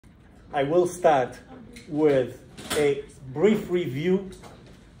I will start with a brief review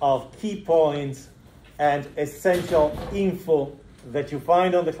of key points and essential info that you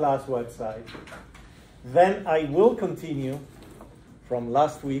find on the class website. Then I will continue from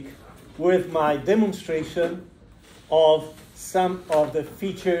last week with my demonstration of some of the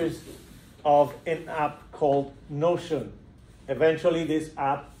features of an app called Notion. Eventually, this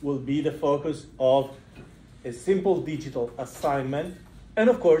app will be the focus of a simple digital assignment. And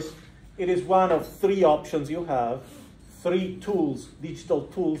of course, it is one of three options you have, three tools, digital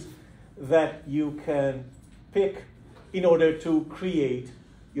tools, that you can pick in order to create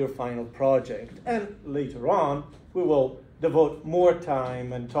your final project. And later on, we will devote more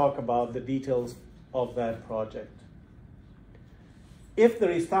time and talk about the details of that project. If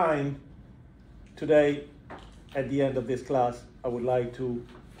there is time today, at the end of this class, I would like to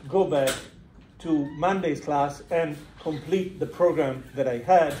go back to Monday's class and complete the program that I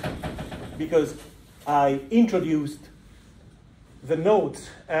had, because I introduced the notes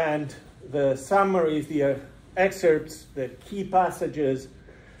and the summaries, the excerpts, the key passages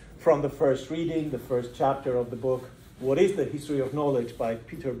from the first reading, the first chapter of the book, What is the History of Knowledge by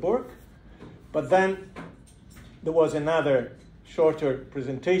Peter Burke. But then there was another shorter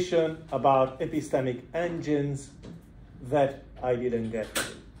presentation about epistemic engines that I didn't get to.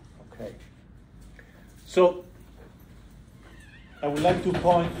 Okay. So I would like to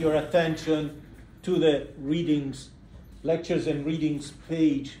point your attention to the readings, lectures and readings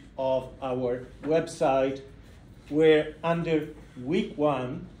page of our website, where under week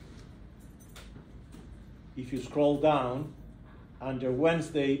 1, if you scroll down, under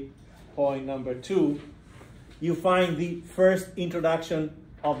Wednesday, point number 2, you find the first introduction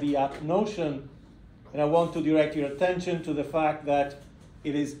of the app Notion. And I want to direct your attention to the fact that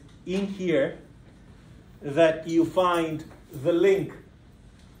it is in here that you find the link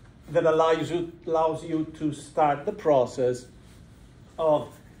that allows you to start the process of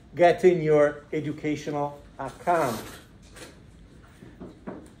getting your educational account.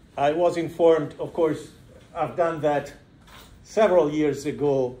 I was informed, of course, I've done that several years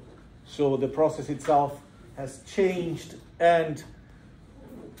ago, so the process itself has changed and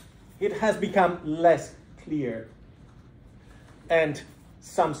it has become less clear. And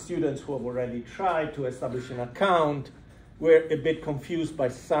some students who have already tried to establish an account were a bit confused by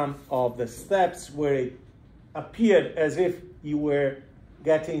some of the steps, where it appeared as if you were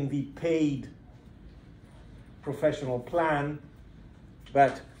getting the paid professional plan.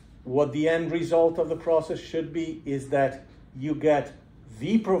 But what the end result of the process should be is that you get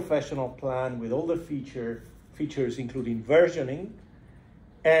the professional plan with all the features including versioning,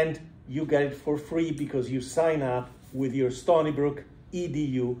 and you get it for free because you sign up with your Stony Brook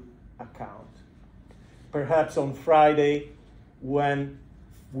EDU account. Perhaps on Friday, when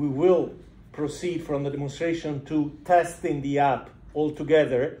we will proceed from the demonstration to testing the app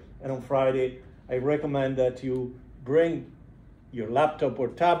altogether, and on Friday, I recommend that you bring your laptop or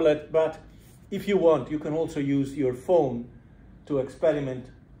tablet, but if you want, you can also use your phone to experiment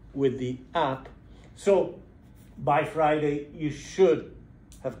with the app. So by Friday, you should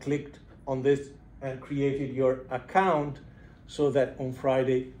have clicked on this and created your account, so that on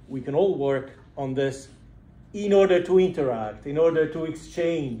Friday we can all work on this in order to interact, in order to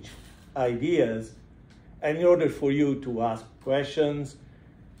exchange ideas, and in order for you to ask questions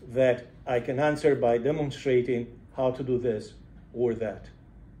that I can answer by demonstrating how to do this or that.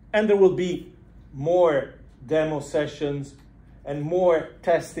 And there will be more demo sessions and more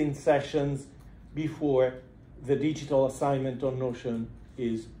testing sessions before the digital assignment on Notion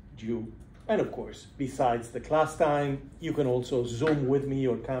is due. And of course, besides the class time, you can also Zoom with me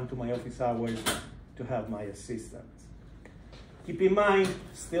or come to my office hours to have my assistance. Keep in mind,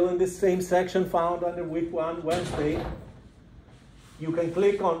 still in this same section found under week 1, Wednesday, you can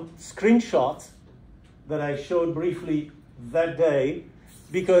click on screenshots that I showed briefly that day,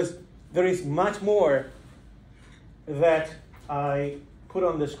 because there is much more that I put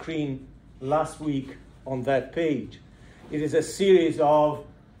on the screen last week on that page. It is a series of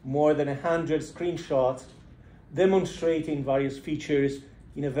more than 100 screenshots demonstrating various features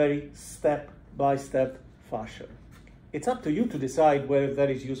in a very step-by-step fashion. It's up to you to decide whether that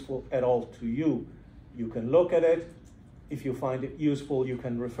is useful at all to you. You can look at it. If you find it useful, you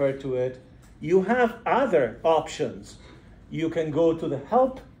can refer to it. You have other options. You can go to the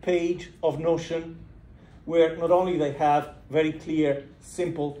help page of Notion, where not only they have very clear,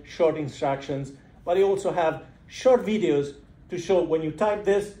 simple, short instructions, but they also have short videos to show when you type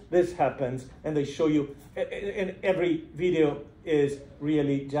this, this happens, and they show you, and every video is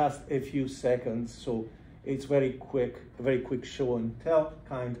really just a few seconds, so It's very quick, a very quick show and tell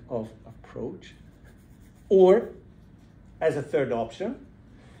kind of approach. Or, as a third option,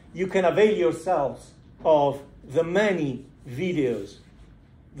 you can avail yourselves of the many videos,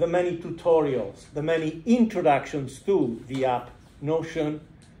 the many tutorials, the many introductions to the app Notion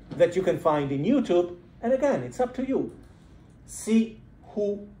that you can find in YouTube. And again, it's up to you. See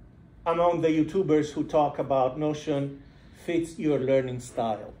who among the YouTubers who talk about Notion fits your learning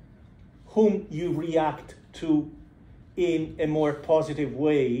style, whom you react to in a more positive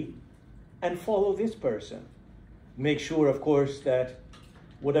way, and follow this person. Make sure, of course, that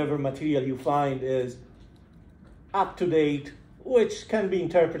whatever material you find is up to date, which can be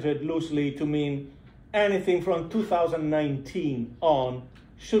interpreted loosely to mean anything from 2019 on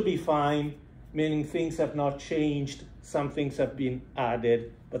should be fine, meaning things have not changed, some things have been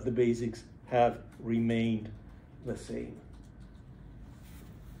added, but the basics have remained the same.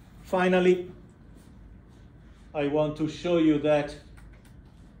 Finally, I want to show you that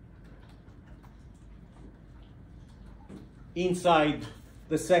inside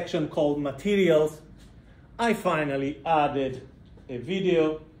the section called Materials, I finally added a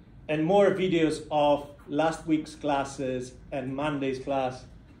video and more videos of last week's classes and Monday's class.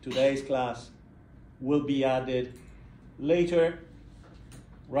 Today's class will be added later.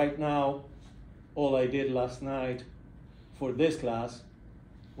 Right now, all I did last night for this class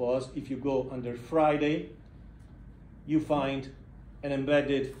was, if you go under Friday, you find an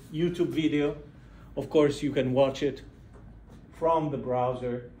embedded YouTube video. Of course, you can watch it from the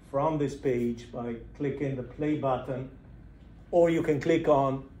browser, from this page, by clicking the play button, or you can click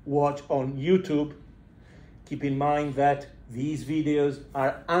on Watch on YouTube. Keep in mind that these videos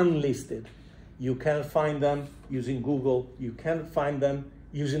are unlisted. You can find them using Google. You can find them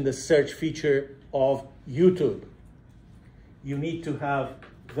using the search feature of YouTube. You need to have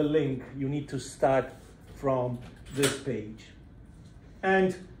the link. You need to start from this page.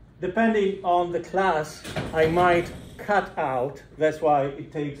 And depending on the class, I might cut out. That's why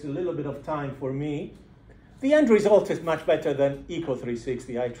it takes a little bit of time for me. The end result is much better than Eco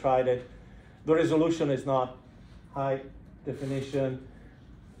 360. I tried it. The resolution is not high definition.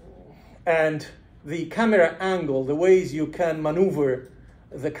 And the camera angle, the ways you can maneuver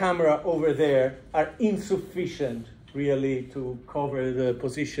the camera over there are insufficient really to cover the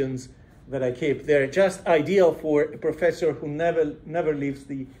positions that I keep. They're just ideal for a professor who never leaves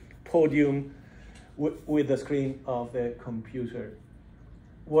the podium with the screen of the computer.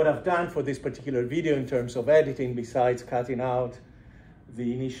 What I've done for this particular video in terms of editing, besides cutting out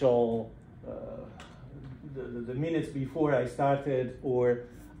the initial, the minutes before I started or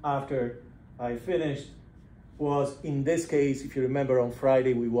after I finished, was, in this case, if you remember on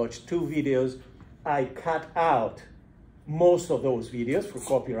Friday, we watched 2 videos. I cut out most of those videos for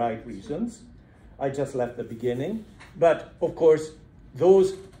copyright reasons. I just left the beginning. But of course,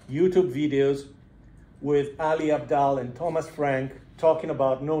 those YouTube videos with Ali Abdal and Thomas Frank talking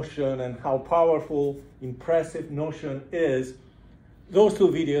about Notion and how powerful, impressive Notion is, those 2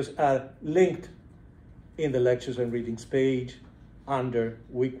 videos are linked in the lectures and readings page under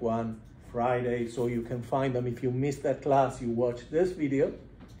week 1, Friday, so you can find them. If you missed that class, you watch this video,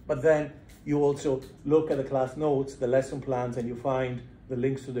 but then you also look at the class notes, the lesson plans, and you find the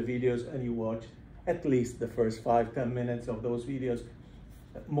links to the videos, and you watch at least the first 5-10 minutes of those videos,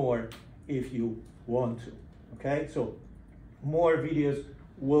 more if you want to. Okay, so more videos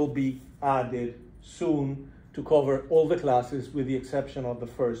will be added soon to cover all the classes with the exception of the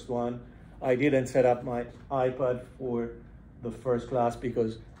first one. I didn't set up my iPad for the first class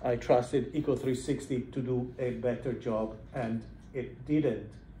because I trusted Eco 360 to do a better job, and it didn't,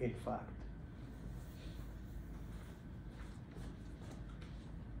 in fact.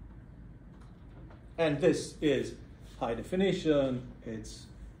 And this is high definition, it's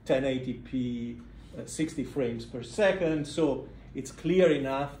 1080p, 60 frames per second, so it's clear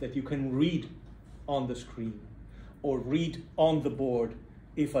enough that you can read on the screen or read on the board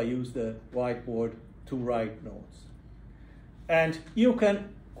if I use the whiteboard to write notes. And you can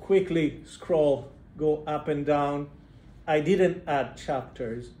quickly scroll, go up and down. I didn't add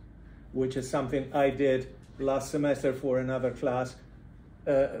chapters, which is something I did last semester for another class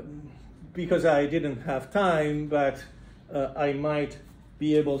because I didn't have time, but I might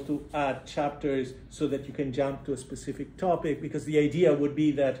be able to add chapters so that you can jump to a specific topic, because the idea would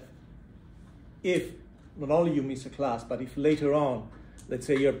be that if not only you miss a class, but if later on, let's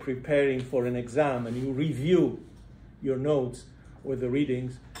say you're preparing for an exam and you review your notes or the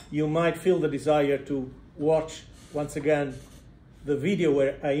readings, you might feel the desire to watch once again the video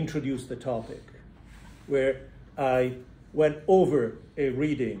where I introduced the topic, where I went over a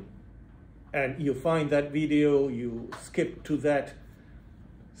reading And you find that video, you skip to that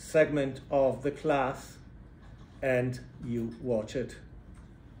segment of the class, and you watch it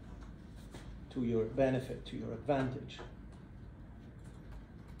to your benefit, to your advantage.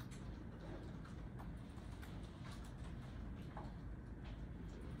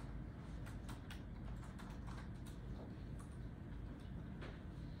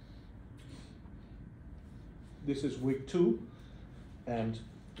 This is week 2, and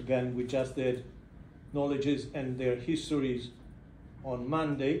again, we just did knowledges and their histories on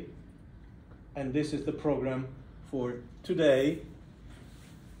Monday, and this is the program for today.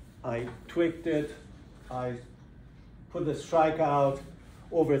 I tweaked it, I put the strikeout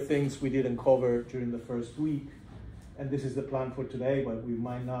over things we didn't cover during the first week, and this is the plan for today, but we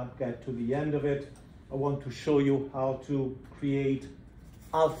might not get to the end of it. I want to show you how to create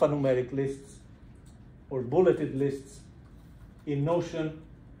alphanumeric lists or bulleted lists in Notion,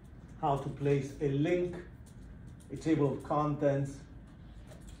 how to place a link, a table of contents,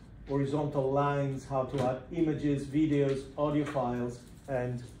 horizontal lines, how to add images, videos, audio files,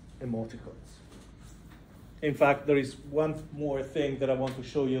 and emoticons. In fact, there is one more thing that I want to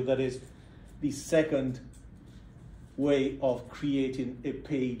show you, that is the second way of creating a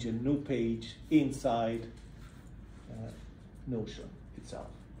page, a new page inside Notion itself.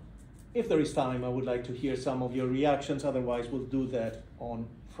 If there is time, I would like to hear some of your reactions. Otherwise, we'll do that on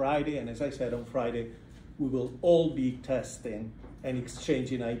Friday. And as I said, on Friday, we will all be testing and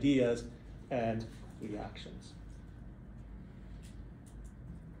exchanging ideas and reactions.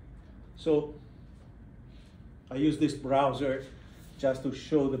 So I use this browser just to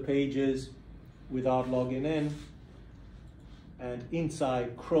show the pages without logging in. And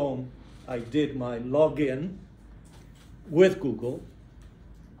inside Chrome, I did my login with Google,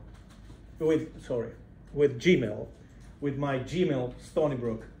 with Gmail, with my Gmail Stony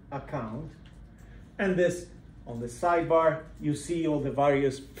Brook account. And this, on the sidebar, you see all the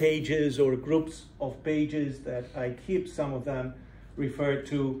various pages or groups of pages that I keep. Some of them refer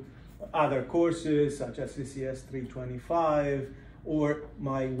to other courses, such as CCS 325, or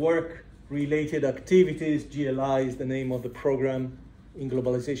my work-related activities. GLI is the name of the program in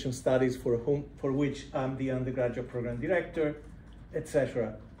Globalization Studies for which I'm the undergraduate program director,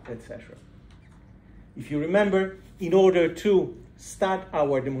 etc., etc. If you remember, in order to start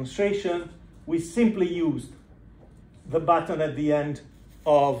our demonstration, we simply used the button at the end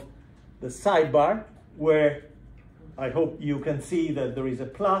of the sidebar, where I hope you can see that there is a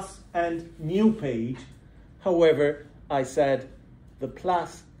plus and new page. However, I said the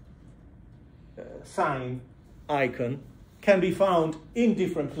plus sign icon can be found in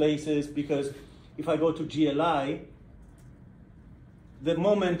different places, because if I go to GLI, the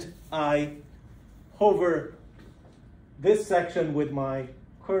moment I hover this section with my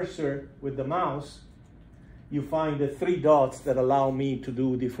cursor with the mouse, you find the 3 dots that allow me to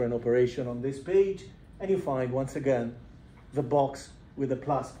do different operations on this page, and you find once again the box with the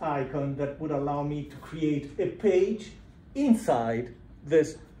plus icon that would allow me to create a page inside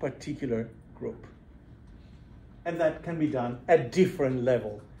this particular group. And that can be done at different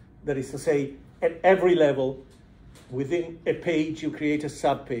level. That is to say, at every level within a page you create a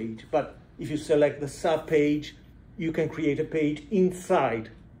subpage, but if you select the subpage, you can create a page inside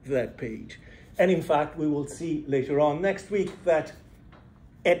that page. And in fact, we will see later on next week that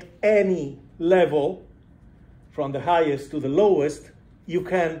at any level, from the highest to the lowest, you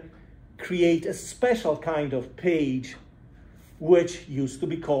can create a special kind of page, which used to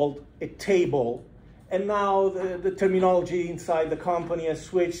be called a table. And now the terminology inside the company has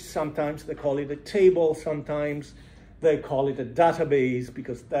switched. Sometimes they call it a table, sometimes they call it a database,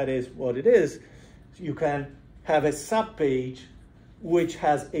 because that is what it is. You can have a subpage which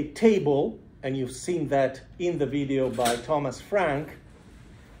has a table, and you've seen that in the video by Thomas Frank.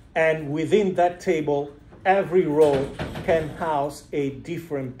 And within that table, every row can house a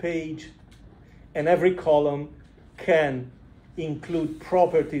different page, and every column can include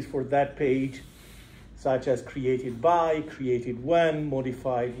properties for that page, such as created by, created when,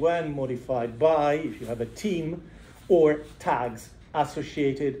 modified by, if you have a team, or tags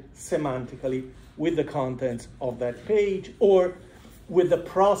associated semantically with the contents of that page, or with the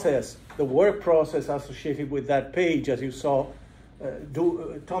process, the work process associated with that page, as you saw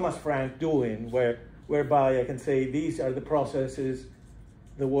Thomas Frank doing, whereby I can say these are the processes,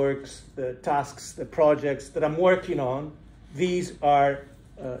 the works, the tasks, the projects that I'm working on. These are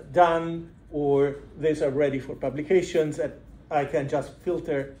done, or these are ready for publications, and I can just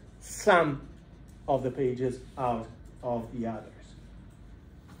filter some of the pages out of the others.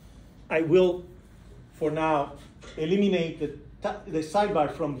 I will, for now, eliminate the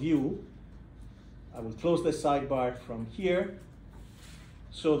sidebar from view, I will close the sidebar from here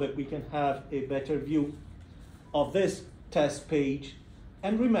so that we can have a better view of this test page.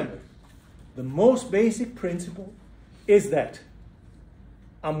 And remember, the most basic principle is that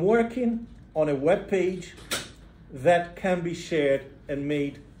I'm working on a web page that can be shared and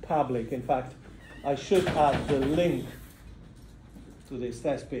made public. In fact, I should add the link to this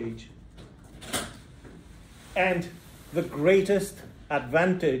test page. And the greatest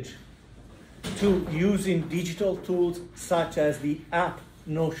advantage to using digital tools such as the app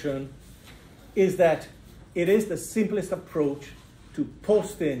notion is that it is the simplest approach to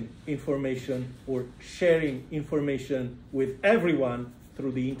posting information or sharing information with everyone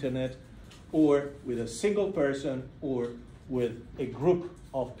through the internet, or with a single person, or with a group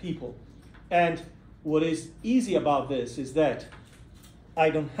of people. And what is easy about this is that I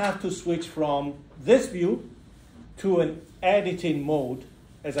don't have to switch from this view to an editing mode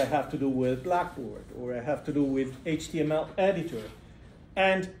as I have to do with Blackboard, or I have to do with HTML editor.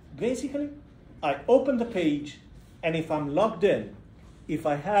 And basically, I open the page, and if I'm logged in, if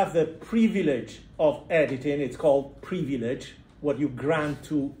I have the privilege of editing, it's called privilege, what you grant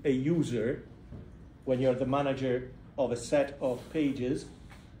to a user when you're the manager of a set of pages,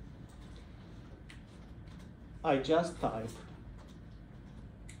 I just type.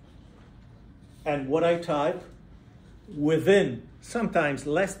 And what I type, within sometimes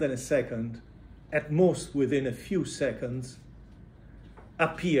less than a second, at most within a few seconds,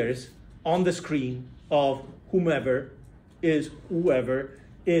 appears on the screen of whoever is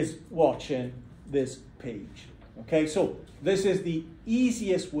watching this page. Okay, so this is the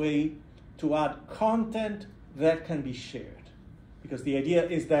easiest way to add content that can be shared. Because the idea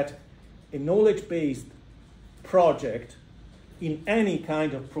is that a knowledge-based project in any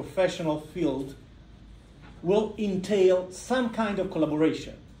kind of professional field will entail some kind of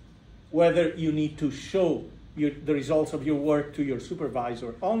collaboration, whether you need to show the results of your work to your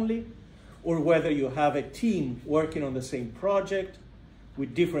supervisor only, or whether you have a team working on the same project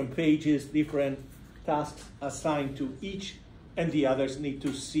with different pages, different tasks assigned to each, and the others need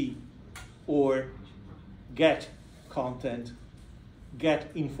to see or get content, get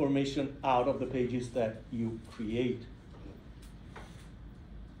information out of the pages that you create.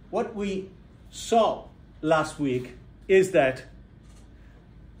 What we saw last week is that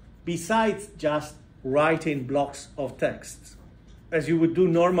besides just writing blocks of text, as you would do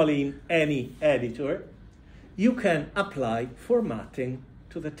normally in any editor, you can apply formatting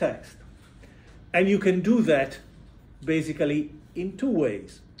to the text. And you can do that basically in two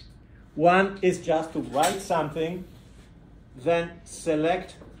ways. One is just to write something, then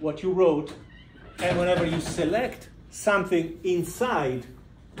select what you wrote, and whenever you select something inside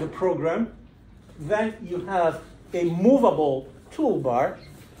the program, then you have a movable toolbar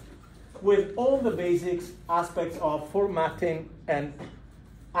with all the basic aspects of formatting and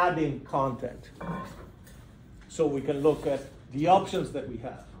adding content. So we can look at the options that we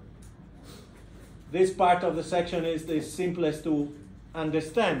have. This part of the section is the simplest to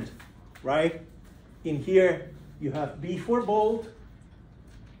understand, right? In here, you have B for bold,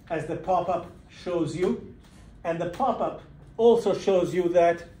 as the pop-up shows you, and the pop-up also shows you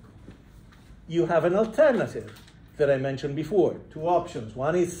that you have an alternative that I mentioned before, two options.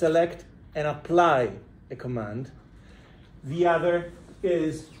 One is select and apply a command. The other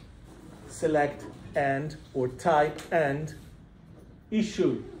is select and, or type and,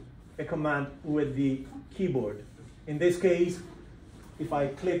 issue a command with the keyboard. In this case, if I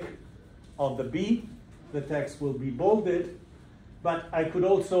click on the B, the text will be bolded, but I could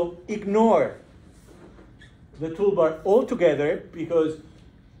also ignore the toolbar altogether, because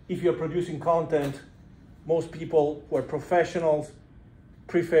if you're producing content, most people who are professionals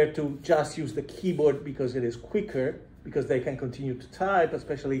prefer to just use the keyboard because it is quicker, because they can continue to type,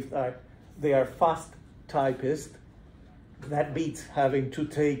 especially if they are fast typists. That beats having to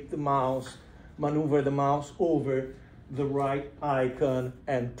take the mouse, maneuver the mouse over the right icon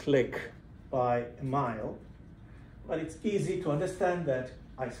and click by a mile. But it's easy to understand that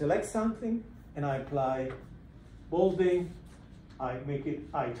I select something and I apply bolding, I make it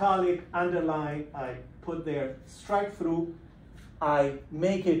italic, underline, I put there strike through, I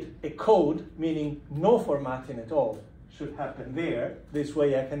make it a code, meaning no formatting at all should happen there. This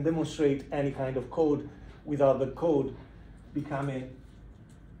way I can demonstrate any kind of code without the code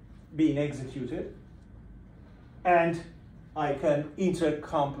being executed. And I can insert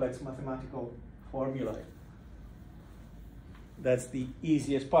complex mathematical formulae. That's the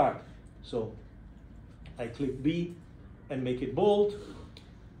easiest part. So I click B and make it bold.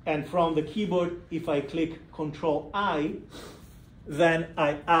 And from the keyboard, if I click Control I, then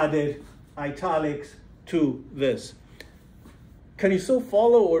I added italics to this. Can you still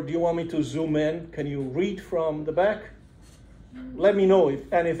follow, or do you want me to zoom in? Can you read from the back? Let me know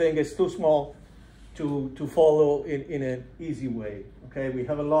if anything is too small to follow in an easy way. Okay, we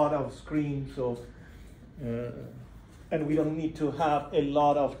have a lot of screens, so and we don't need to have a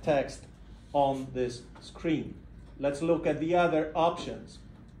lot of text on this screen. Let's look at the other options.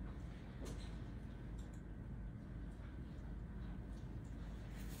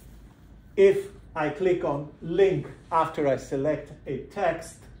 If I click on link after I select a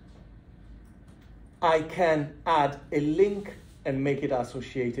text, I can add a link and make it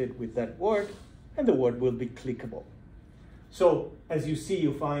associated with that word, and the word will be clickable. So as you see,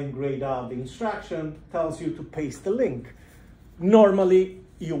 you find grayed out, the instruction tells you to paste the link. Normally,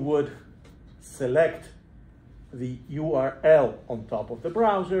 you would select the URL on top of the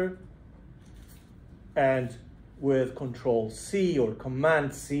browser, and with Control-C or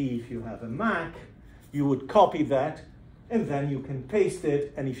Command-C if you have a Mac, you would copy that, and then you can paste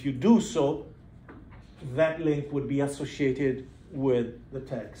it, and if you do so, that link would be associated with the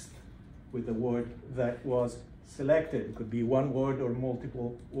text, with the word that was selected. It could be one word or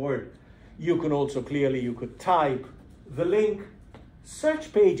multiple words. You can also you could type the link.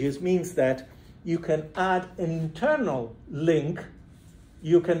 Search pages means that you can add an internal link.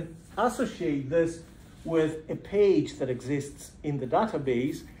 You can associate this with a page that exists in the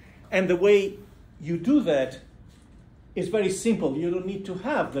database. And the way you do that is very simple. You don't need to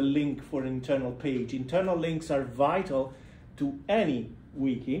have the link for an internal page. Internal links are vital to any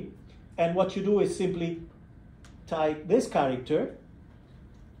wiki. And what you do is simply type this character,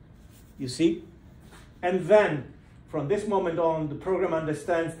 you see, and then from this moment on, the program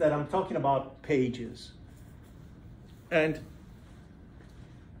understands that I'm talking about pages. And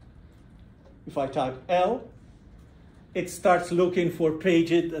if I type L, it starts looking for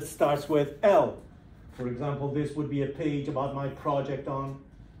pages that starts with L. For example, this would be a page about my project on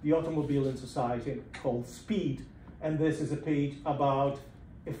the automobile in society called Speed. And this is a page about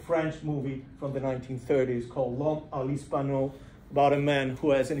a French movie from the 1930s called L'Homme à l'Hispano, about a man who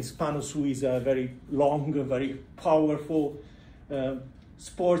has an Hispano Suiza, a very long, very powerful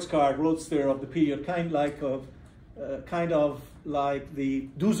sports car, roadster of the period, kind of like the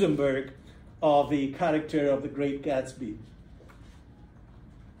Duesenberg of the character of The Great Gatsby.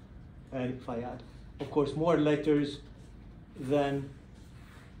 And if I add, of course, more letters, then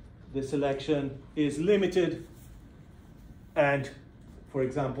the selection is limited. And for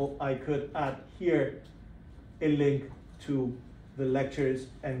example, I could add here a link to the lectures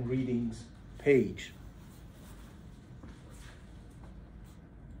and readings page.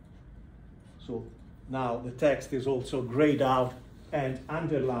 So now the text is also grayed out and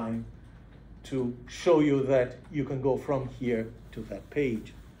underlined to show you that you can go from here to that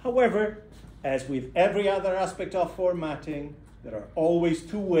page. However, as with every other aspect of formatting, there are always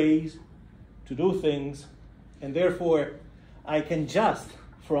two ways to do things, and therefore I can just,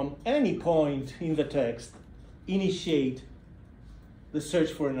 from any point in the text, initiate the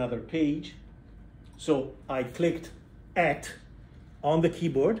search for another page. So I clicked at on the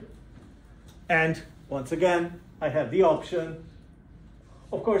keyboard, and once again, I have the option.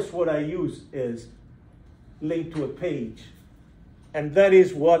 Of course, what I use is link to a page, and that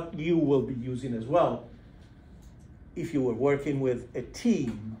is what you will be using as well. If you were working with a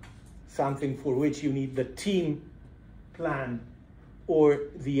team, something for which you need the team plan or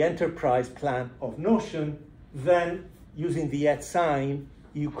the enterprise plan of Notion, then using the @ sign,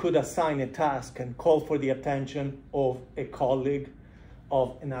 you could assign a task and call for the attention of a colleague,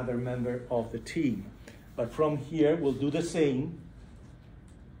 of another member of the team. But from here, we'll do the same.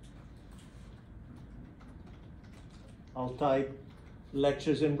 I'll type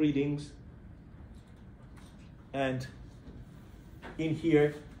lectures and readings, and in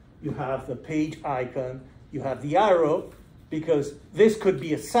here you have the page icon, you have the arrow, because this could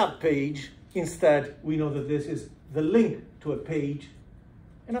be a subpage. Instead, we know that this is the link to a page,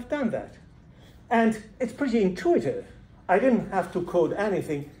 and I've done that. And it's pretty intuitive. I didn't have to code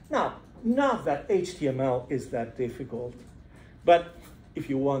anything. Now, not that HTML is that difficult, but if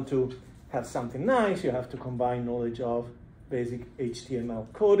you want to have something nice, you have to combine knowledge of basic HTML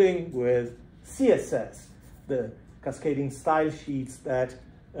coding with CSS, the cascading style sheets that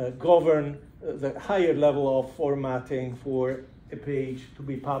govern the higher level of formatting for a page to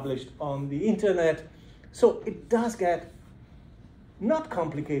be published on the internet. So it does get not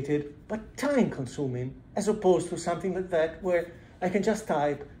complicated, but time consuming, as opposed to something like that where I can just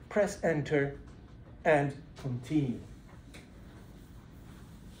type, press enter, and continue.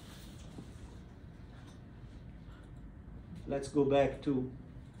 Let's go back to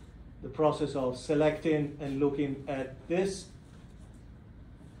the process of selecting and looking at this.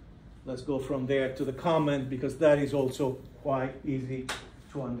 Let's go from there to the comment, because that is also quite easy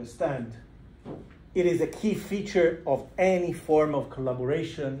to understand. It is a key feature of any form of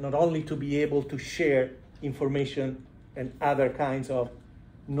collaboration, not only to be able to share information and other kinds of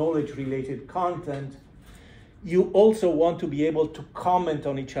knowledge-related content, you also want to be able to comment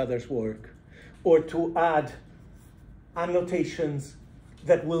on each other's work or to add annotations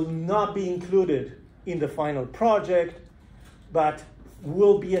that will not be included in the final project, but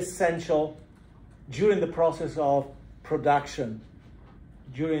will be essential during the process of production,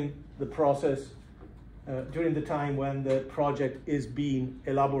 during the process, during the time when the project is being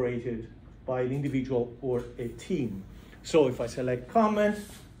elaborated by an individual or a team. So if I select comment,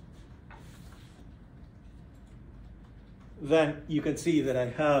 then you can see that I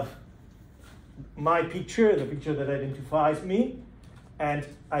have my picture, the picture that identifies me, and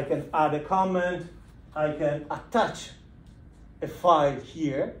I can add a comment. I can attach a file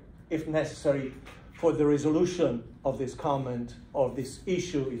here, if necessary, for the resolution of this comment or this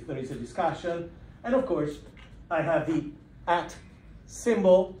issue, if there is a discussion. And of course, I have the @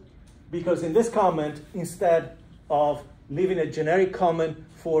 symbol, because in this comment, instead of leaving a generic comment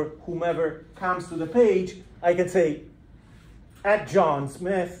for whomever comes to the page, I can say, @John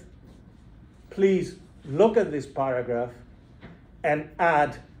Smith, please look at this paragraph and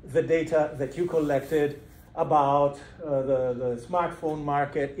add the data that you collected about the smartphone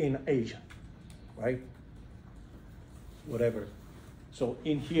market in Asia, right? Whatever. So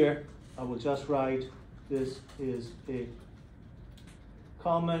in here, I will just write, this is a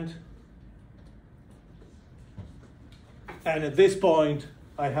comment. And at this point,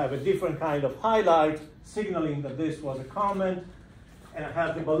 I have a different kind of highlight signaling that this was a comment. And I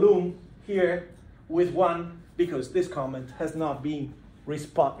have the balloon here with 1 because this comment has not been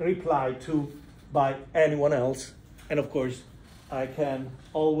replied to by anyone else. And of course, I can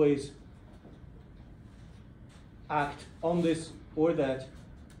always act on this or that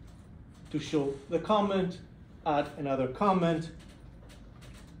to show the comment, add another comment.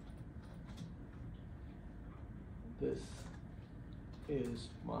 This is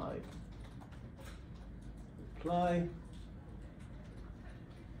my reply.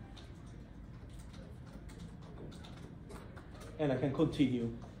 And I can continue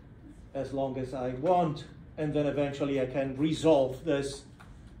as long as I want, and then eventually I can resolve this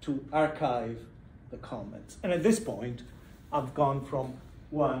to archive the comments. And at this point, I've gone from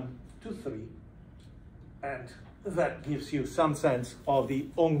 1 to 3, and that gives you some sense of the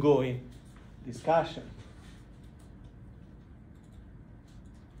ongoing discussion.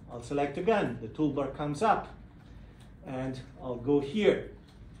 I'll select again, the toolbar comes up, and I'll go here.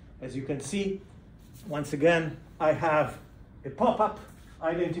 As you can see, once again, I have a pop-up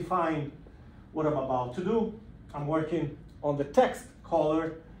identifying what I'm about to do. I'm working on the text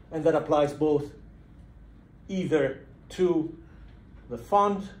color, and that applies both either to the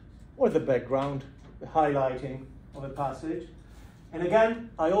font or the background, the highlighting of a passage. And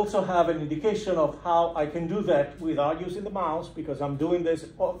again, I also have an indication of how I can do that without using the mouse, because I'm doing this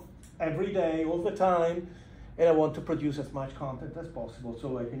every day, all the time, and I want to produce as much content as possible.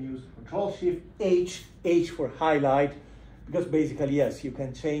 So I can use Control-Shift-H, H for highlight, because basically, yes, you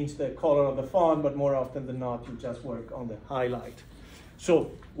can change the color of the font, but more often than not, you just work on the highlight.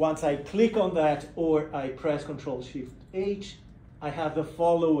 So once I click on that or I press Control-Shift-H, I have the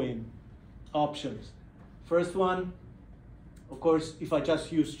following options. First one, of course, if I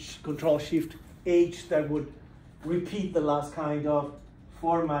just use Control-Shift-H, that would repeat the last kind of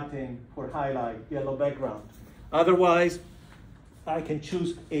formatting for highlight, yellow background. Otherwise, I can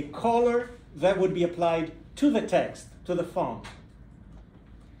choose a color that would be applied to the text, to the font.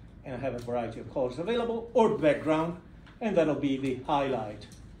 And I have a variety of colors available, or background, and that'll be the highlight,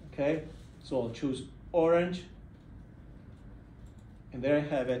 okay? So I'll choose orange, and there I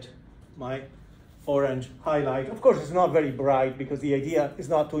have it, my orange highlight. Of course, it's not very bright because the idea is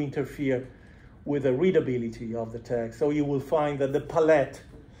not to interfere with the readability of the text. So you will find that the palette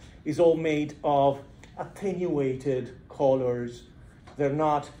is all made of attenuated colors. They're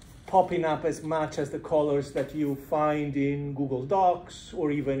not popping up as much as the colors that you find in Google Docs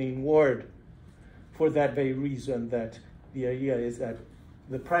or even in Word, for that very reason, that the idea is that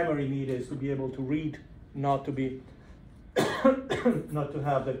the primary need is to be able to read, not to be not to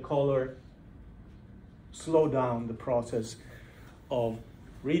have the color slow down the process of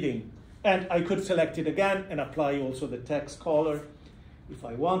reading. And I could select it again and apply also the text color if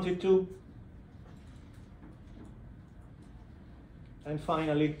I wanted to. And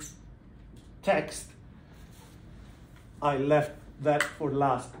finally, text. I left that for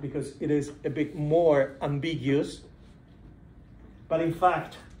last because it is a bit more ambiguous. But in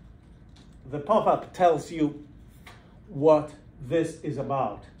fact, the pop-up tells you what this is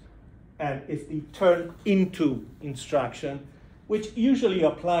about. And it's the turn into instruction, which usually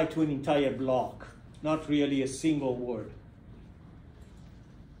apply to an entire block, not really a single word.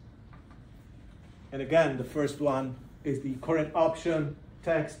 And again, the first one is the current option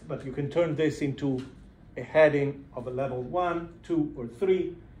text, but you can turn this into a heading of a level 1, 2, or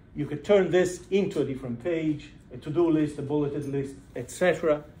 3. You could turn this into a different page, a to-do list, a bulleted list,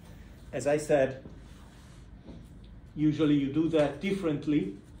 etc. As I said, usually you do that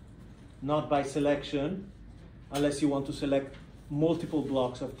differently, not by selection, unless you want to select multiple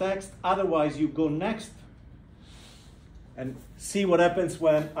blocks of text. Otherwise, you go next and see what happens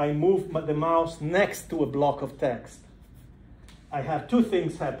when I move the mouse next to a block of text. I have two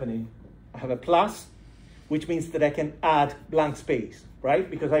things happening. I have a plus, which means that I can add blank space, right?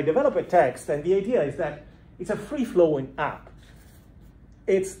 Because I develop a text, and the idea is that it's a free-flowing app.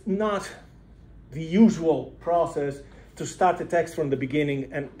 It's not the usual process to start the text from the beginning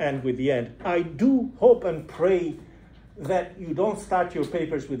and end with the end. I do hope and pray that you don't start your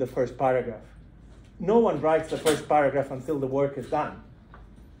papers with the first paragraph. No one writes the first paragraph until the work is done.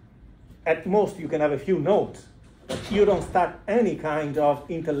 At most, you can have a few notes, but you don't start any kind of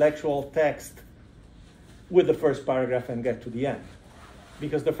intellectual text with the first paragraph and get to the end.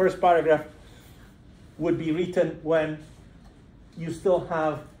 Because the first paragraph would be written when you still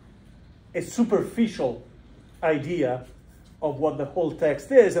have a superficial idea of what the whole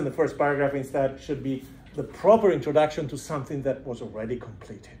text is, and the first paragraph instead should be the proper introduction to something that was already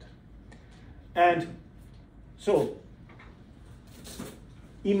completed. And so,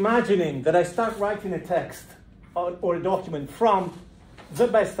 imagining that I start writing a text or a document from the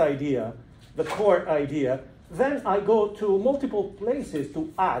best idea, the core idea, then I go to multiple places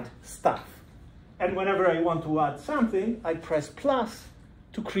to add stuff. And whenever I want to add something, I press plus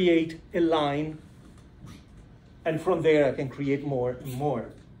to create a line. And from there, I can create more and more.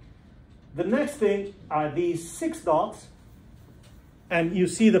 The next thing are these 6 dots. And you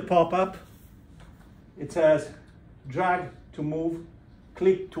see the pop-up. It says drag to move,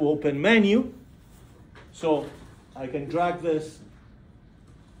 click to open menu. So I can drag this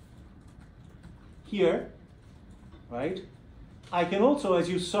here, right? I can also, as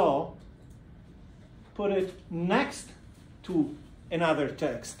you saw, put it next to another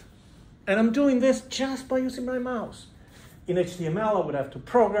text. And I'm doing this just by using my mouse. In HTML, I would have to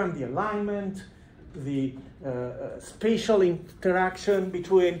program the alignment, the spatial interaction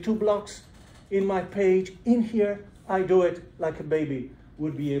between 2 blocks in my page. In here, I do it like a baby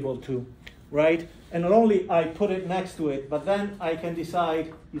would be able to, right? And not only I put it next to it, but then I can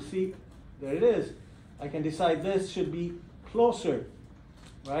decide, you see, there it is. I can decide this should be closer,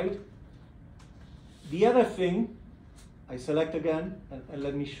 right? The other thing, I select again, and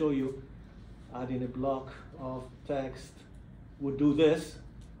let me show you, adding a block of text would do this,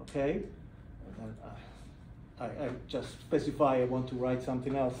 okay? And I just specify I want to write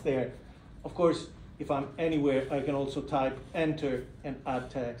something else there. Of course, if I'm anywhere, I can also type enter and add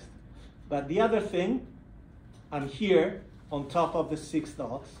text. But the other thing, I'm here on top of the 6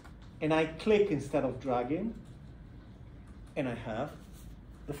 dots, and I click instead of dragging, and I have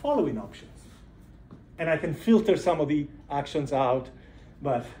the following options. And I can filter some of the actions out,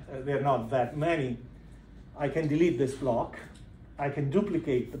 but they're not that many. I can delete this block. I can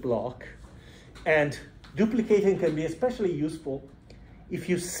duplicate the block. And duplicating can be especially useful if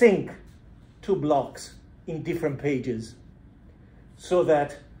you sync 2 blocks in different pages, so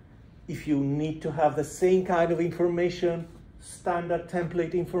that if you need to have the same kind of information, standard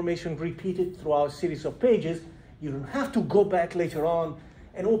template information repeated throughout a series of pages, you don't have to go back later on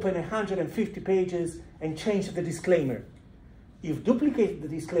and open 150 pages and change the disclaimer. You've duplicated the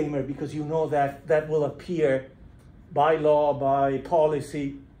disclaimer because you know that that will appear by law, by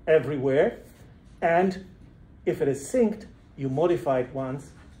policy, everywhere. And if it is synced, you modify it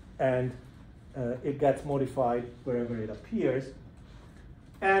once, and it gets modified wherever it appears.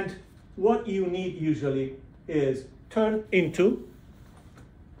 And what you need usually is turn into,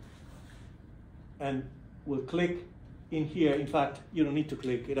 and we'll click in here. In fact, you don't need to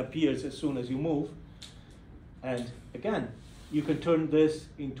click. It appears as soon as you move. And again, you can turn this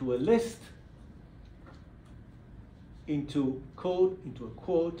into a list, into code, into a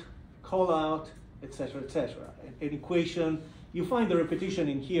quote, call out, etc., etc. An equation. You find the repetition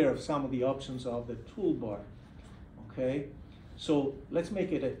in here of some of the options of the toolbar. Okay, so let's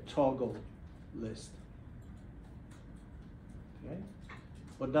make it a toggle list. Okay,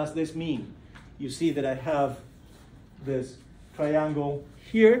 what does this mean? You see that I have this triangle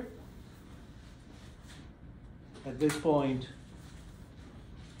here. At this point,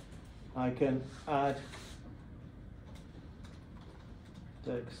 I can add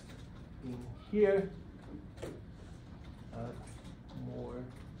text in here, add more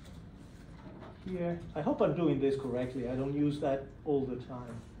here. I hope I'm doing this correctly. I don't use that all the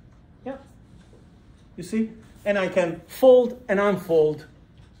time. Yeah, you see? And I can fold and unfold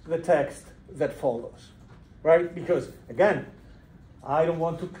the text that follows, right? Because again, I don't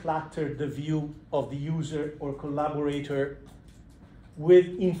want to clutter the view of the user or collaborator with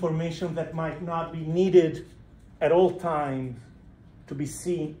information that might not be needed at all times to be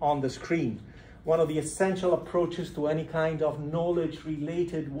seen on the screen. One of the essential approaches to any kind of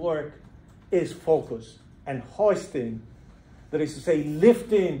knowledge-related work is focus and hoisting. That is to say,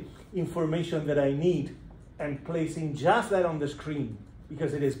 lifting information that I need and placing just that on the screen,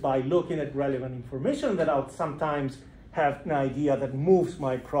 because it is by looking at relevant information that I'll sometimes have an idea that moves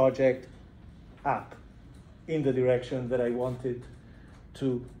my project up in the direction that I wanted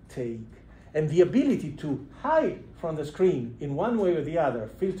to take. And the ability to hide from the screen in one way or the other,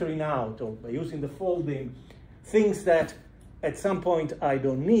 filtering out or by using the folding, things that at some point I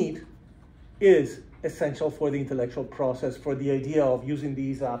don't need, is essential for the intellectual process, for the idea of using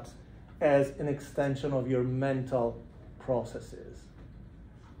these apps as an extension of your mental processes,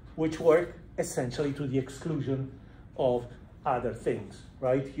 which work essentially to the exclusion of other things,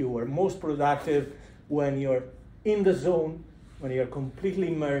 right? You are most productive when you're in the zone, when you're completely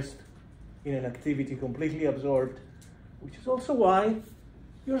immersed in an activity, completely absorbed, which is also why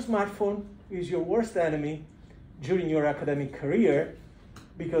your smartphone is your worst enemy during your academic career,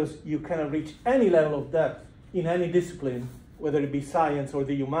 because you cannot reach any level of depth in any discipline, whether it be science or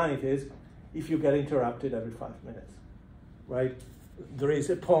the humanities, if you get interrupted every 5 minutes, right? There is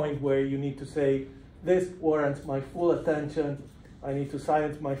a point where you need to say, this warrants my full attention. I need to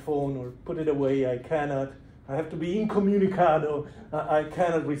silence my phone or put it away. I cannot. I have to be incommunicado. I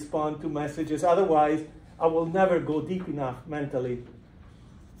cannot respond to messages. Otherwise, I will never go deep enough mentally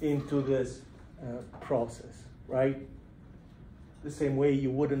into this process, right? The same way you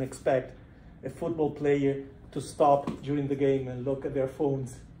wouldn't expect a football player to stop during the game and look at their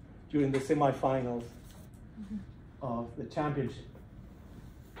phones during the semifinals of the championship.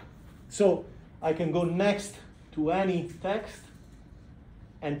 So I can go next to any text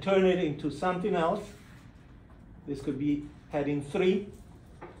and turn it into something else. This could be heading 3.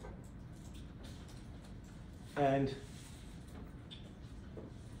 And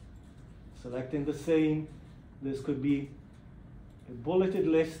selecting the same, this could be a bulleted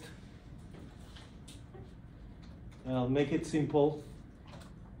list. And I'll make it simple.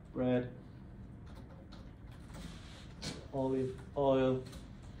 Bread, olive oil,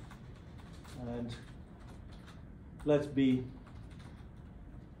 and let's be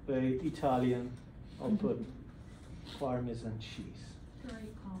very Italian. I'll put Parmesan cheese.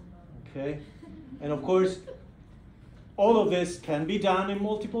 Great combo. Okay? And of course, all of this can be done in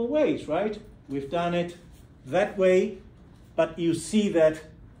multiple ways, right? We've done it that way, but you see that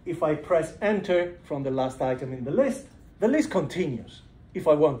if I press enter from the last item in the list continues if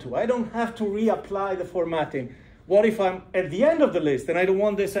I want to. I don't have to reapply the formatting. What if I'm at the end of the list and I don't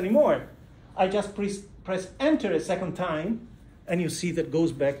want this anymore? I just press enter a second time, and you see that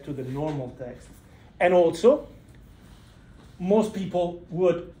goes back to the normal text. And also, most people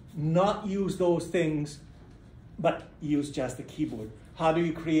would not use those things, but use just the keyboard. How do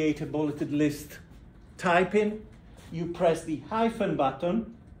you create a bulleted list? Type in, you press the hyphen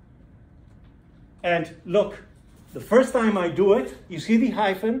button, and look, the first time I do it, you see the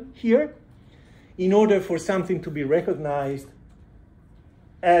hyphen here? In order for something to be recognized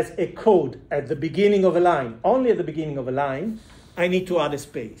as a code at the beginning of a line, only at the beginning of a line, I need to add a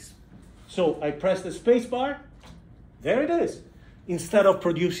space. So I press the space bar, there it is. Instead of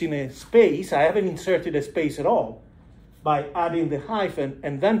producing a space, I haven't inserted a space at all. By adding the hyphen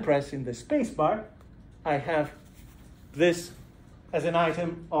and then pressing the space bar, I have this as an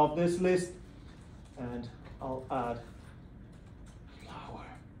item of this list, and I'll add flour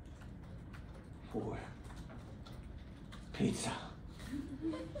for pizza.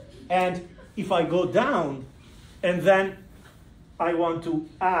 And if I go down and then I want to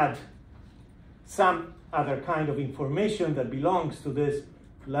add some other kind of information that belongs to this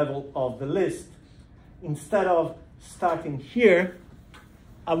level of the list, instead of starting here,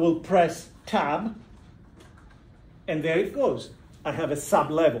 I will press tab, and there it goes. I have a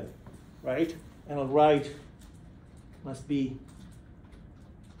sub-level, right? And I'll write, must be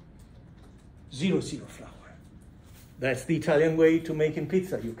 00 flour. That's the Italian way to making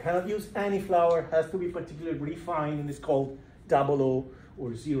pizza. You cannot use any flour, has to be particularly refined, and it's called 00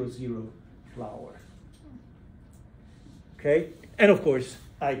 or 00 flower. Okay, and of course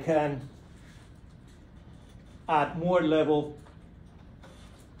I can add more level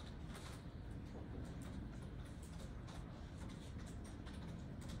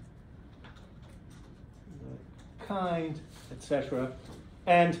kind, etc.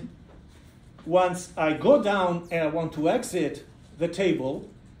 And once I go down and I want to exit the table,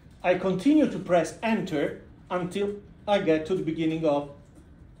 I continue to press enter until I get to the beginning of,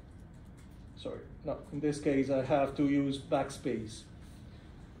 sorry, no, in this case I have to use backspace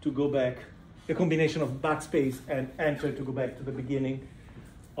to go back, a combination of backspace and enter to go back to the beginning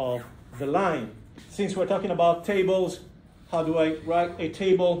of the line. Since we're talking about tables, how do I write a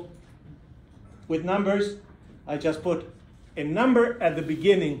table with numbers? I just put a number at the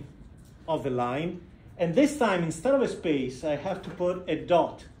beginning of the line, and this time instead of a space I have to put a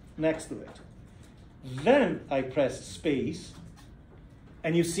dot next to it. Then I press space,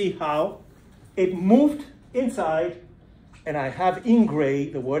 and you see how it moved inside, and I have in gray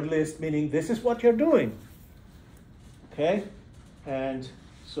the word list, meaning this is what you're doing. Okay, and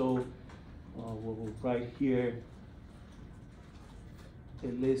so we'll write here a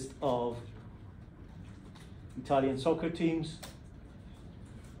list of Italian soccer teams.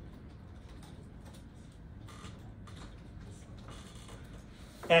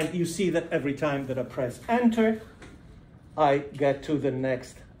 And you see that every time that I press enter, I get to the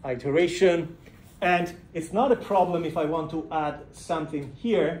next iteration. And it's not a problem if I want to add something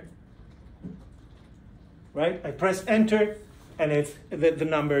here, right? I press enter and it's the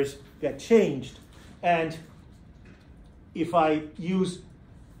numbers get changed. And if I use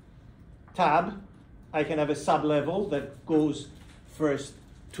tab, I can have a sub-level that goes first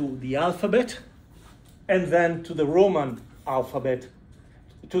to the alphabet and then to the Roman alphabet,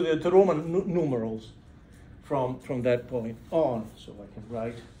 to the Roman numerals from that point on. So I can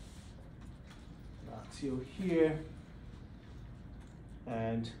write Lazio here,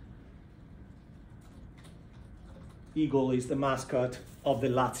 and Eagle is the mascot of the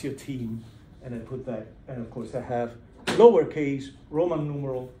Lazio team, and I put that, and of course I have lowercase Roman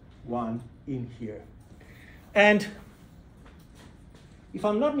numeral 1 in here. And if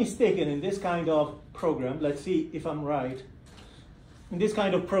I'm not mistaken, in this kind of program, let's see if I'm right. In this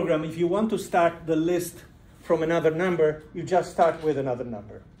kind of program, if you want to start the list from another number, you just start with another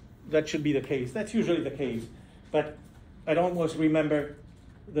number. That should be the case. That's usually the case. But I don't always remember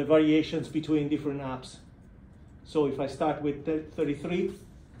the variations between different apps. So if I start with 33,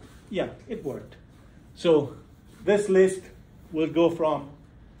 yeah, it worked. So this list will go from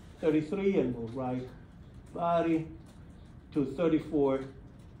 33, and we'll write Bari, to 34,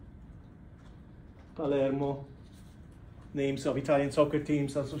 Palermo, names of Italian soccer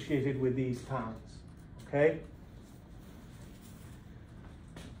teams associated with these towns, okay?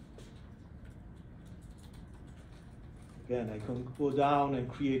 Again, I can go down and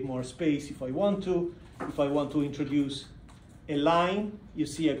create more space if I want to. If I want to introduce a line, you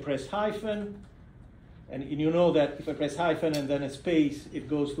see I press hyphen, and you know that if I press hyphen and then a space, it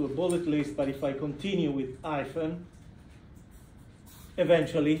goes to a bullet list, but if I continue with hyphen,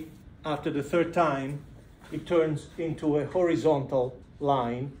 eventually, after the third time, it turns into a horizontal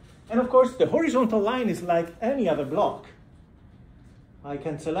line. And of course, the horizontal line is like any other block. I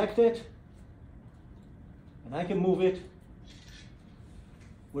can select it, and I can move it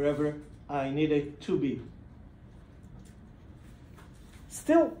wherever I need it to be.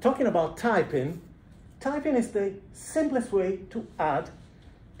 Still talking about typing, typing is the simplest way to add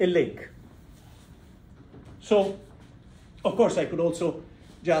a link. So, of course, I could also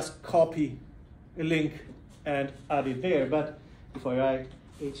just copy a link and add it there, but if I write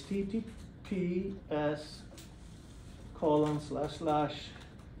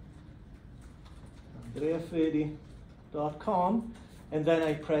https://andreafedi.com, and then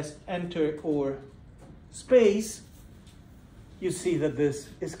I press enter or space, you see that this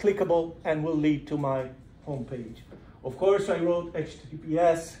is clickable and will lead to my home page. Of course, I wrote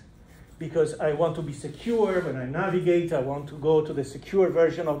HTTPS because I want to be secure when I navigate. I want to go to the secure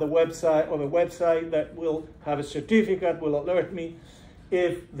version of the website, or the website that will have a certificate, will alert me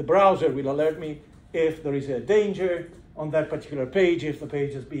if the browser will alert me if there is a danger on that particular page, if the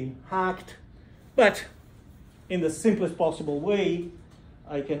page is being hacked. But in the simplest possible way,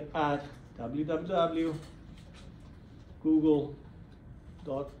 I can add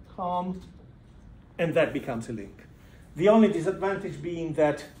www.google.com, and that becomes a link. The only disadvantage being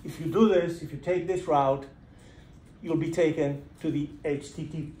that if you do this, if you take this route, you'll be taken to the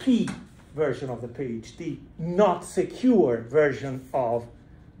HTTP version of the page, the not secure version of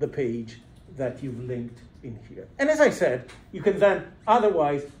the page that you've linked in here. And as I said, you can then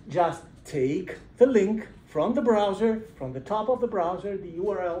otherwise just take the link from the browser, from the top of the browser, the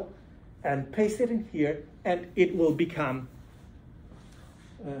URL, and paste it in here, and it will become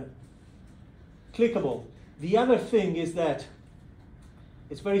clickable. The other thing is that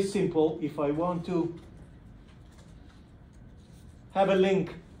it's very simple. If I want to have a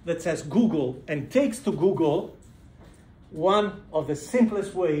link that says Google and takes to Google, one of the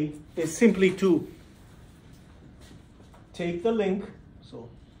simplest way is simply to take the link. So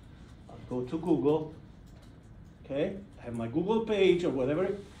I'll go to Google. Okay, I have my Google page or whatever,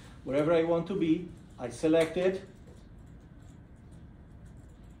 wherever I want to be. I select it.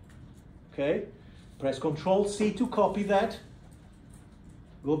 Okay, press Control-C to copy that.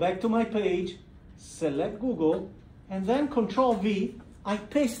 Go back to my page, select Google, and then Control-V, I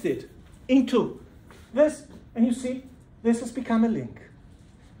paste it into this, and you see, this has become a link.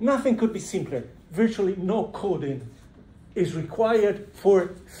 Nothing could be simpler. Virtually no coding is required for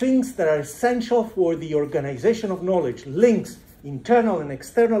things that are essential for the organization of knowledge. Links, internal and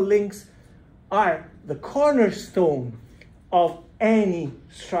external links, are the cornerstone of any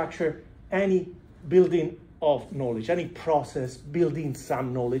structure, any building of knowledge, any process building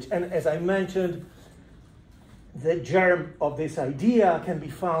some knowledge. And as I mentioned, the germ of this idea can be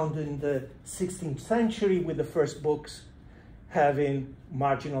found in the 16th century with the first books having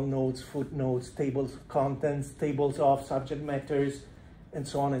marginal notes, footnotes, tables of contents, tables of subject matters, and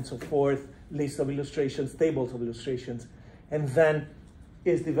so on and so forth, lists of illustrations, tables of illustrations, and then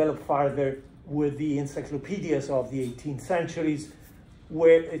is developed further with the encyclopedias of the 18th century,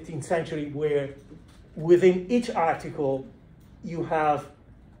 where within each article you have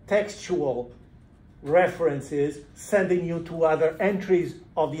textual references sending you to other entries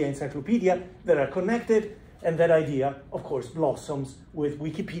of the encyclopedia that are connected. And that idea, of course, blossoms with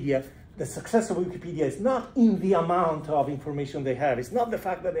Wikipedia. The success of Wikipedia is not in the amount of information they have. It's not the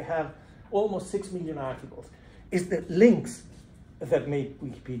fact that they have almost 6 million articles. It's the links that make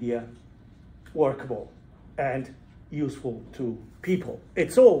Wikipedia workable and useful to people.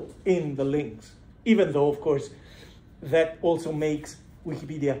 It's all in the links, even though, of course, that also makes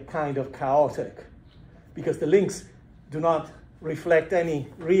Wikipedia kind of chaotic, because the links do not reflect any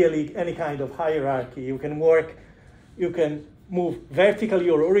kind of hierarchy. You can move vertically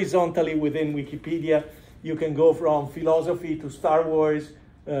or horizontally within Wikipedia. You can go from philosophy to Star Wars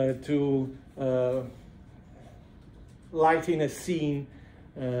to lighting a scene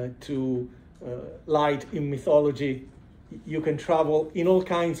to light in mythology. You can travel in all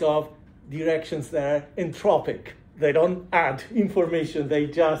kinds of directions that are entropic. They don't add information, they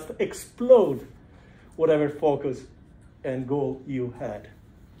just explode whatever focus and goal you had.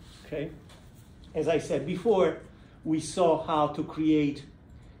 Okay? As I said before, we saw how to create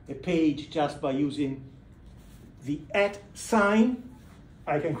a page just by using the @ sign.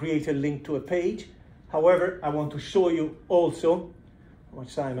 I can create a link to a page. However, I want to show you also, how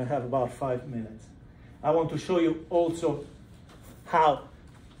much time I have? About 5 minutes. I want to show you also how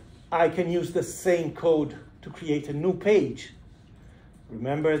I can use the same code to create a new page.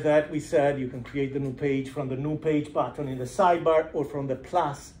 Remember that we said you can create the new page from the new page button in the sidebar or from the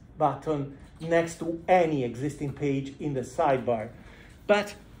plus button next to any existing page in the sidebar.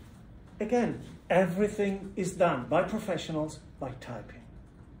 But again, everything is done by professionals by typing,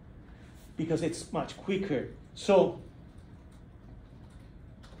 because it's much quicker. So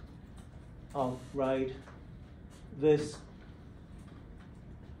I'll write this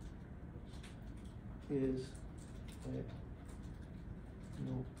is a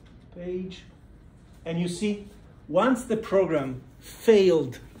new page. And you see, once the program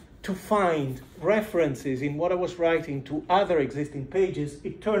failed to find references in what I was writing to other existing pages,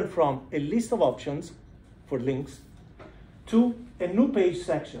 it turned from a list of options for links to a new page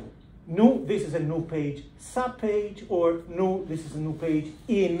section. New, this is a new page subpage, or new, this is a new page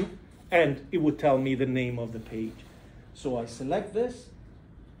in, and it would tell me the name of the page. So I select this,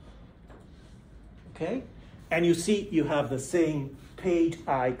 okay? And you see you have the same page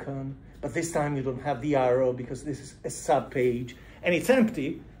icon, but this time you don't have the arrow because this is a subpage and it's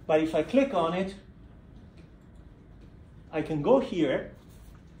empty. But if I click on it, I can go here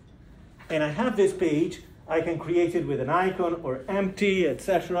and I have this page. I can create it with an icon or empty,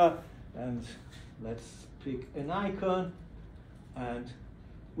 etc. And let's pick an icon and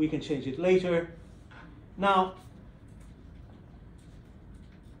we can change it later. Now,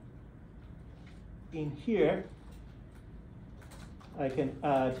 in here, I can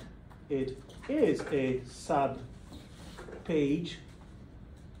add, it is a sub page.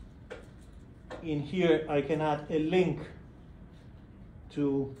 In here, I can add a link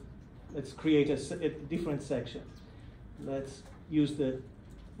to let's create a different section. Let's use the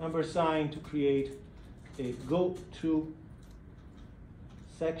number sign to create a go to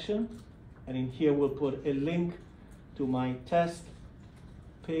section, and in here we'll put a link to my test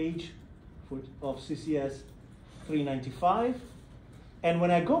page of CCS 395. And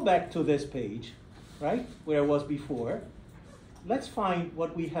when I go back to this page, right, where I was before, let's find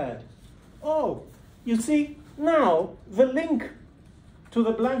what we had. Oh, you see, now the link to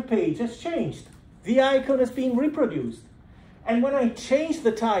the blank page has changed. The icon has been reproduced. And when I change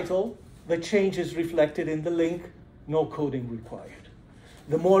the title, the change is reflected in the link, no coding required.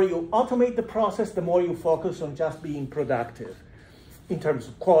 The more you automate the process, the more you focus on just being productive. In terms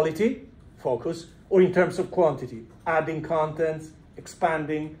of quality, focus, or in terms of quantity, adding contents,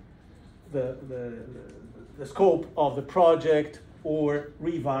 expanding the scope of the project, or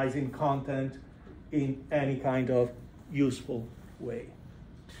revising content in any kind of useful way.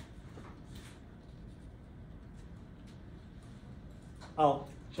 I'll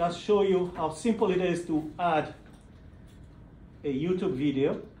just show you how simple it is to add a YouTube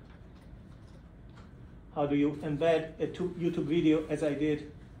video. How do you embed a YouTube video as I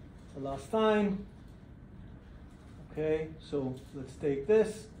did the last time? Okay, so let's take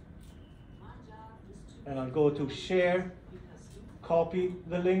this and I'll go to share, copy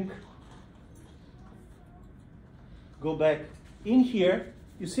the link, go back in here.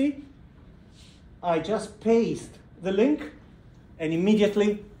 You see, I just paste the link and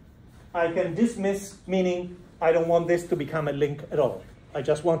immediately I can dismiss, meaning I don't want this to become a link at all. I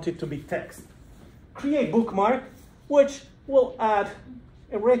just want it to be text. Create bookmark, which will add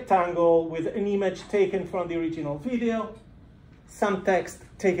a rectangle with an image taken from the original video, some text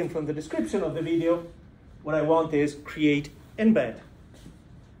taken from the description of the video. What I want is create embed.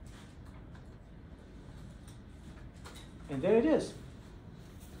 And there it is.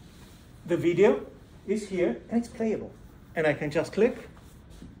 The video is here and it's playable. And I can just click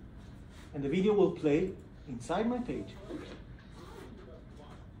and the video will play inside my page.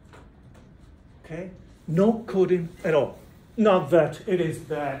 Okay, no coding at all. Not that it is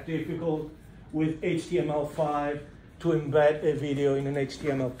that difficult with HTML5 to embed a video in an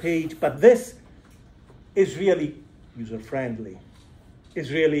HTML page, but this is really user-friendly,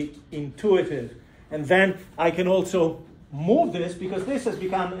 is really intuitive. And then I can also move this because this has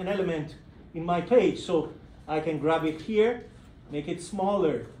become an element in my page. So I can grab it here, make it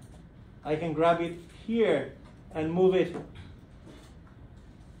smaller. I can grab it here and move it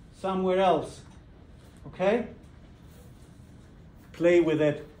somewhere else. Okay? Play with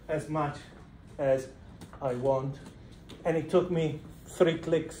it as much as I want. And it took me 3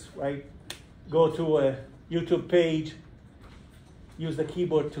 clicks, right? Go to a YouTube page, use the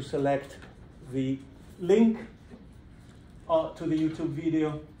keyboard to select the link to the YouTube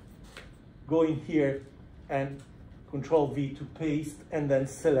video, go in here and Control V to paste, and then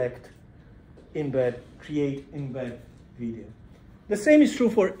select embed, create embed video. The same is true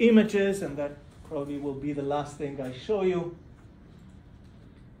for images, and that probably will be the last thing I show you.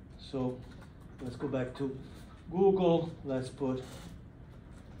 So let's go back to Google. Let's put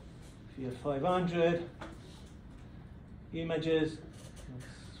Fiat 500 images. Let's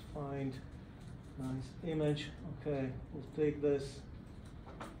find nice image. Okay, we'll take this.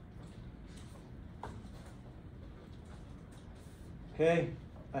 Okay,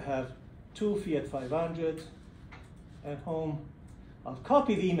 I have 2 Fiat 500s at home. I'll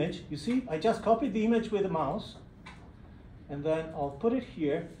copy the image. You see, I just copied the image with a mouse, and then I'll put it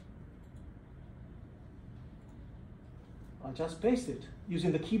here. I'll just paste it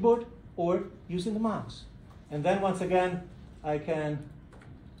using the keyboard or using the mouse. And then once again, I can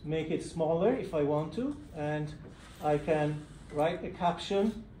make it smaller if I want to, and I can write a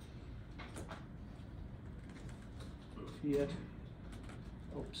caption. Fiat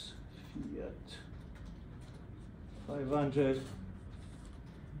 500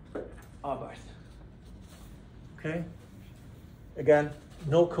 Abarth. Okay? Again,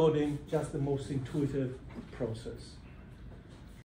 no coding, just the most intuitive process.